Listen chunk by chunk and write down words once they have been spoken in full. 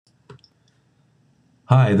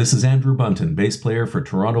Hi, this is Andrew Bunton, bass player for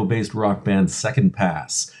Toronto-based rock band Second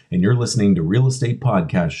Pass, and you're listening to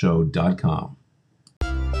RealEstatePodcastShow.com.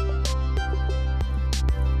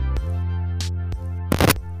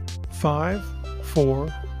 5,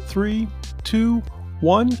 4, 3, 2,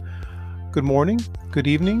 1. Good morning, good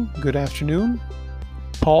evening, good afternoon.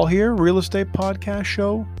 Paul here,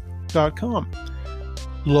 RealEstatePodcastShow.com.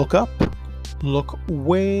 Look up, look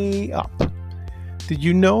way up. Did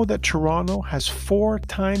you know that Toronto has 4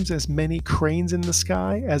 times as many cranes in the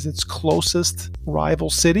sky as its closest rival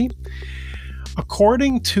city?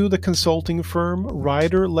 According to the consulting firm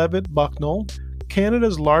Ryder Levitt Bucknell,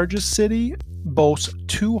 Canada's largest city boasts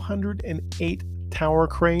 208 tower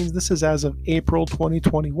cranes. This is as of April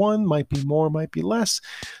 2021, might be more, might be less.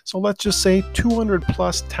 So let's just say 200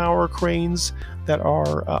 plus tower cranes that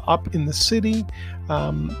are up in the city.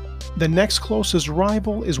 The next closest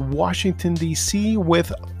rival is Washington, D.C. with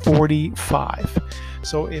 45.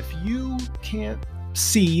 So if you can't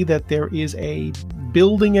see that there is a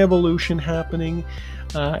building evolution happening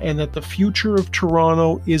and that the future of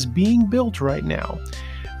Toronto is being built right now,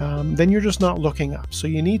 then you're just not looking up. So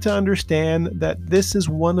you need to understand that this is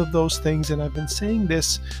one of those things, and I've been saying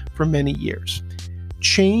this for many years.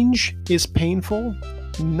 Change is painful.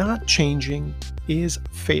 Not changing is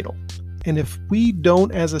fatal. And if we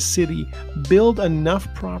don't, as a city, build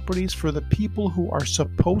enough properties for the people who are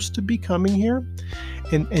supposed to be coming here,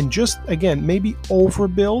 and just, again, maybe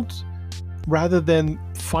overbuild rather than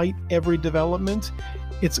fight every development,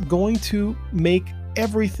 it's going to make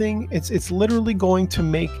everything, it's literally going to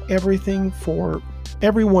make everything for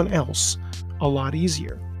everyone else a lot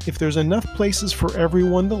easier. If there's enough places for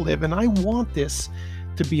everyone to live, and I want this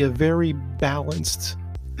to be a very balanced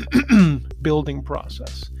building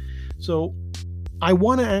process. So I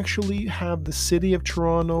want to actually have the city of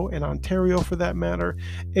Toronto, and Ontario for that matter,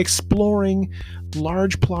 exploring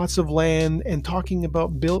large plots of land and talking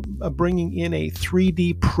about bringing in a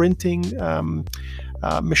 3D printing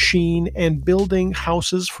machine and building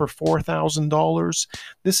houses for $4,000.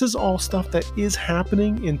 This is all stuff that is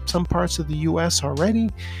happening in some parts of the US already.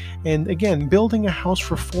 And again, building a house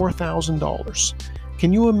for $4,000.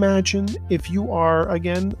 Can you imagine if you are,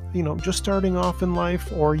 again, just starting off in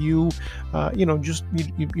life, or you just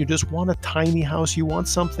want a tiny house, you want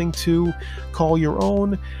something to call your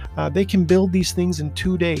own? They can build these things in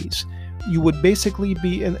 2 days. You would basically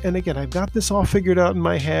be, and again, I've got this all figured out in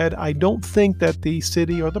my head. I don't think that the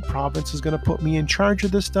city or the province is going to put me in charge of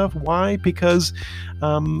this stuff. Why? Because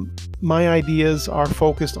my ideas are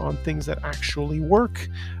focused on things that actually work,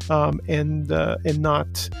 and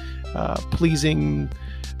not pleasing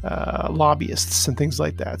lobbyists and things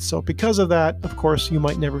like that. So because of that, of course, you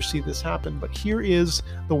might never see this happen, but here is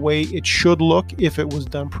the way it should look if it was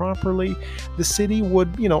done properly. The city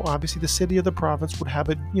would, obviously the city or the province would have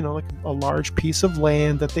like a large piece of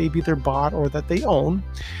land that they've either bought or that they own.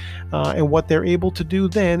 And what they're able to do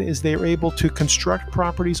then is they're able to construct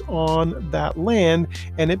properties on that land,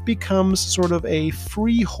 and it becomes sort of a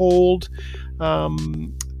freehold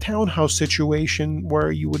townhouse situation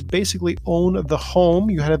where you would basically own the home.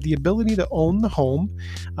 You have the ability to own the home,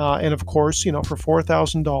 and of course, for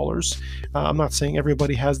 $4,000. I'm not saying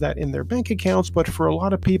everybody has that in their bank accounts, but for a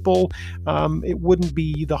lot of people, it wouldn't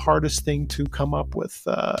be the hardest thing to come up with,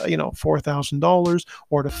 $4,000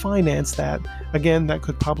 or to finance that. Again, that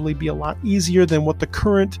could probably be a lot easier than what the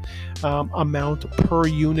current amount per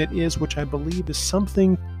unit is, which I believe is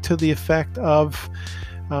something to the effect of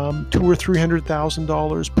 $200,000 or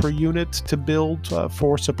 $300,000 per unit to build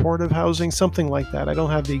for supportive housing, something like that. I don't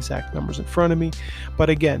have the exact numbers in front of me, but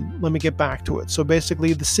again, let me get back to it. So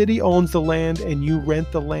basically, the city owns the land and you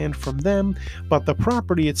rent the land from them, but the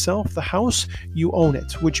property itself, the house, you own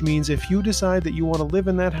it, which means if you decide that you want to live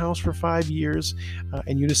in that house for 5 years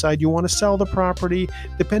and you decide you want to sell the property,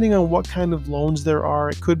 depending on what kind of loans there are,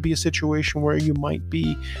 it could be a situation where you might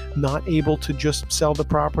be not able to just sell the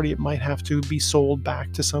property. It might have to be sold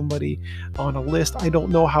back to somebody on a list. I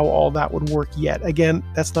don't know how all that would work yet. Again,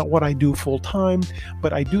 that's not what I do full time,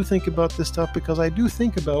 but I do think about this stuff because I do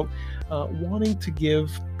think about wanting to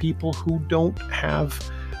give people who don't have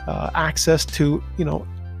access to,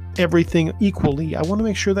 everything equally. I want to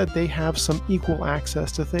make sure that they have some equal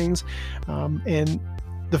access to things. And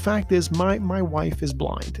the fact is, my wife is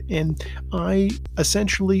blind, and I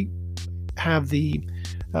essentially have the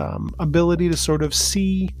ability to sort of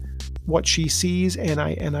see what she sees,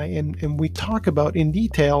 and we talk about in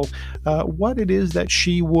detail what it is that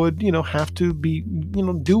she would have to be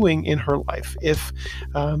doing in her life if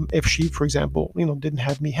she, for example, didn't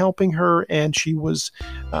have me helping her, and she was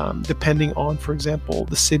depending on, for example,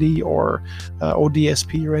 the city or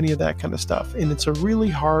ODSP or any of that kind of stuff. And it's a really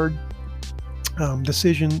hard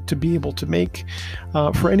decision to be able to make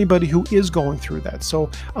for anybody who is going through that. So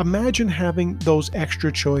imagine having those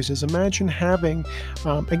extra choices. Imagine having,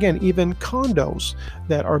 again, even condos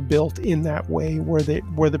that are built in that way where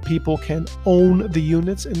the people can own the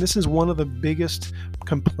units. And this is one of the biggest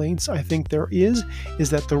complaints I think there is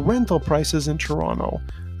that the rental prices in Toronto,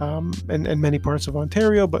 and many parts of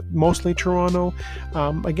Ontario, but mostly Toronto,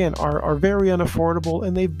 again, are very unaffordable,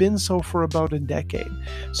 and they've been so for about a decade.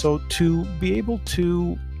 So to be able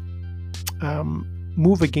to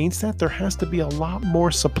move against that, there has to be a lot more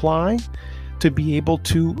supply to be able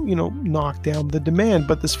to, knock down the demand.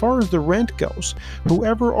 But as far as the rent goes,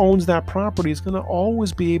 whoever owns that property is going to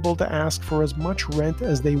always be able to ask for as much rent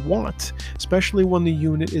as they want, especially when the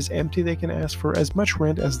unit is empty. They can ask for as much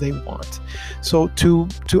rent as they want. So to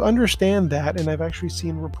understand that, and I've actually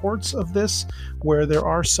seen reports of this where there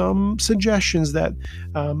are some suggestions that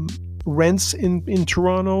rents in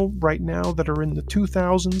Toronto right now that are in the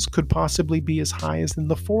 2000s could possibly be as high as in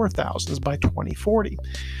the 4000s by 2040.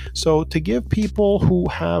 So to give people who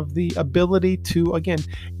have the ability to, again,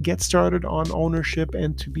 get started on ownership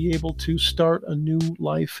and to be able to start a new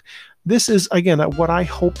life, this is, again, what I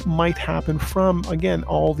hope might happen from, again,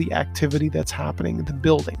 all the activity that's happening, the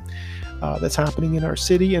building that's happening in our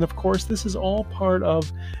city. And of course, this is all part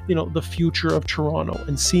of, the future of Toronto,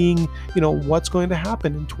 and seeing, what's going to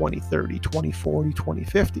happen in 2030, 2040,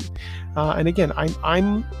 2050. And again,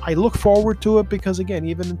 I look forward to it because, again,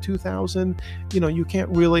 even in 2000, you can't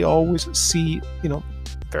really always see,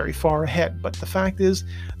 very far ahead. But the fact is,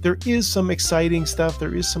 there is some exciting stuff.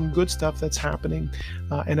 There is some good stuff that's happening.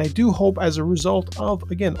 And I do hope, as a result of,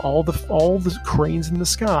 again, all the cranes in the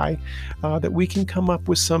sky, that we can come up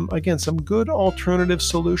with some good alternative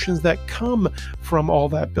solutions that come from all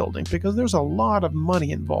that building, because there's a lot of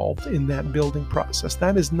money involved in that building process.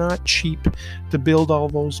 That is not cheap to build all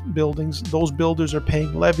those buildings. Those builders are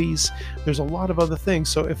paying levies. There's a lot of other things.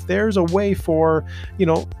 So if there's a way for,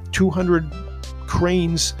 200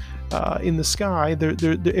 cranes in the sky,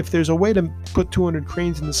 if there's a way to put 200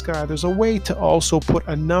 cranes in the sky, there's a way to also put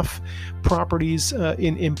enough properties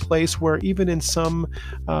in place where, even in some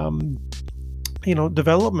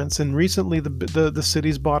developments, and recently the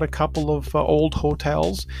city's bought a couple of old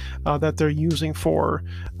hotels that they're using for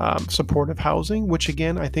supportive housing, which,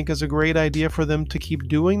 again, I think is a great idea for them to keep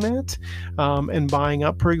doing that, and buying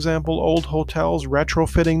up, for example, old hotels,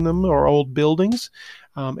 retrofitting them, or old buildings,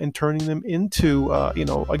 and turning them into,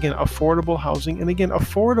 again, affordable housing, and again,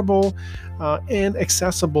 affordable and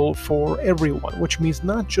accessible for everyone, which means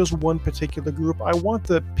not just one particular group. I want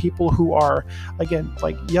the people who are, again,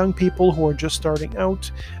 like young people who are just starting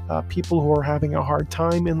out, people who are having a hard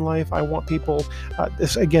time in life. I want people,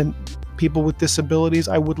 people with disabilities.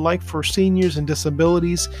 I would like for seniors and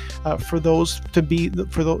disabilities, for those to be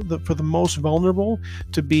for the most vulnerable,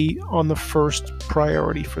 to be on the first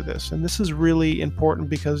priority for this. And this is really important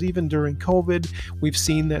because even during COVID, we've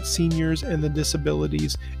seen that seniors and the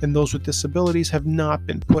disabilities and those with disabilities have not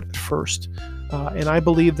been put at first. And I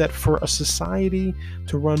believe that for a society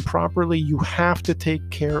to run properly, you have to take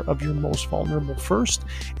care of your most vulnerable first,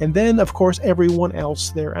 and then, of course, everyone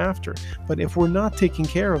else thereafter. But if we're not taking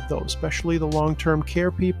care of those, especially the long-term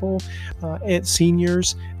care people, and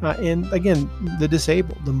seniors, and again, the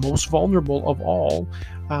disabled, the most vulnerable of all,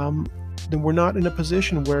 then we're not in a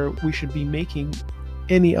position where we should be making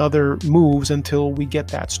any other moves until we get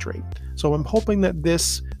that straight. So I'm hoping that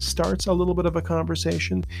this starts a little bit of a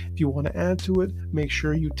conversation. If you want to add to it, make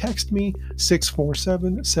sure you text me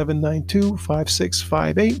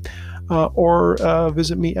 647-792-5658, or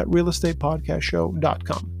visit me at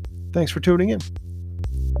realestatepodcastshow.com. Thanks for tuning in.